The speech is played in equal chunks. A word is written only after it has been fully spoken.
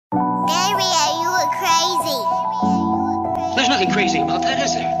nothing crazy about that,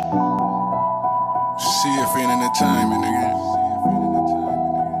 is there? See if ain't entertainment, nigga.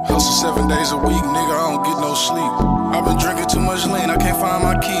 Hustle 7 days a week, nigga, I don't get no sleep. I've been drinking too much lean, I can't find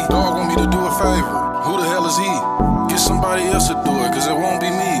my key. Dog want me to do a favor, who the hell is he? Get somebody else to do it, cause it won't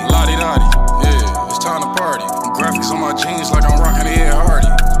be me. Lottie-dottie, yeah, it's time to party. Graphics on my jeans like I'm rocking the Ed Hardy.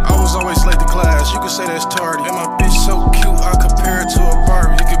 I was always late to class, you could say that's tardy. And my bitch so cute, I compare it to a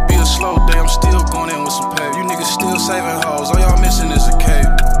Barbie. It could be a slow day, I'm still going in with some pay. You niggas still saving hoes, all y'all missing is a K.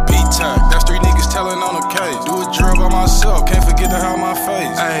 P-Tac, that's 3 niggas telling on a K. Do a drill by myself, can't forget to hide my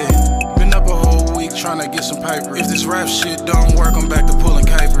face. Ayy, been up a whole week trying to get some paper. If this rap shit don't work, I'm back to pulling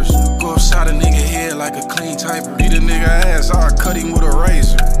capers. Go upside a nigga head like a clean taper. Beat a nigga ass, I'll cut him with a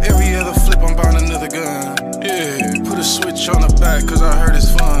razor. Every other flip, I'm buying another gun. Yeah, put a switch on the back, cause I heard it's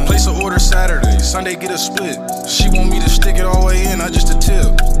fun. Place an order Saturday, Sunday get a split. She want me to stick it all the way in, I just a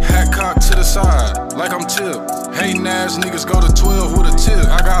tip. Hat cocked to the side, like I'm tip. Hating ass niggas go to 12 with a tip.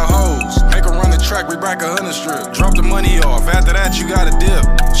 I got hoes, make her run the track, we back 100 strip. Drop the money off, after that you gotta dip.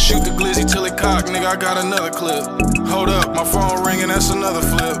 Shoot the glizzy till it cock, nigga, I got another clip. Hold up, my phone ringing, that's another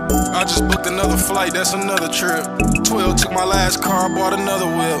flip. I just booked another flight, that's another trip. 12 took my last car, bought another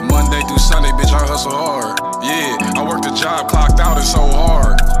whip. Monday through Sunday, bitch, I hustle hard. Yeah, I worked a job, clocked out, it's so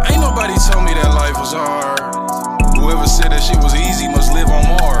hard. Ain't nobody told me that life was hard. Whoever said that shit was easy must live on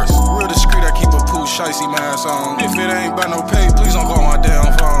Mars. Real discreet, I keep a poo shicey mask on. If it ain't about no pay, please don't call my damn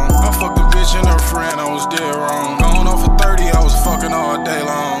phone. I fucked a bitch and her friend, I was dead wrong. Going off for 30, I was fucking all day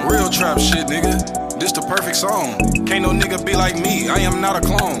long. Real trap shit, nigga. This the perfect song. Can't no nigga be like me, I am not a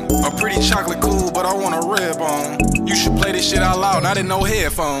clone. A pretty chocolate cool, but I want a red bone. You should play this shit out loud, not in no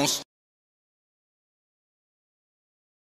headphones.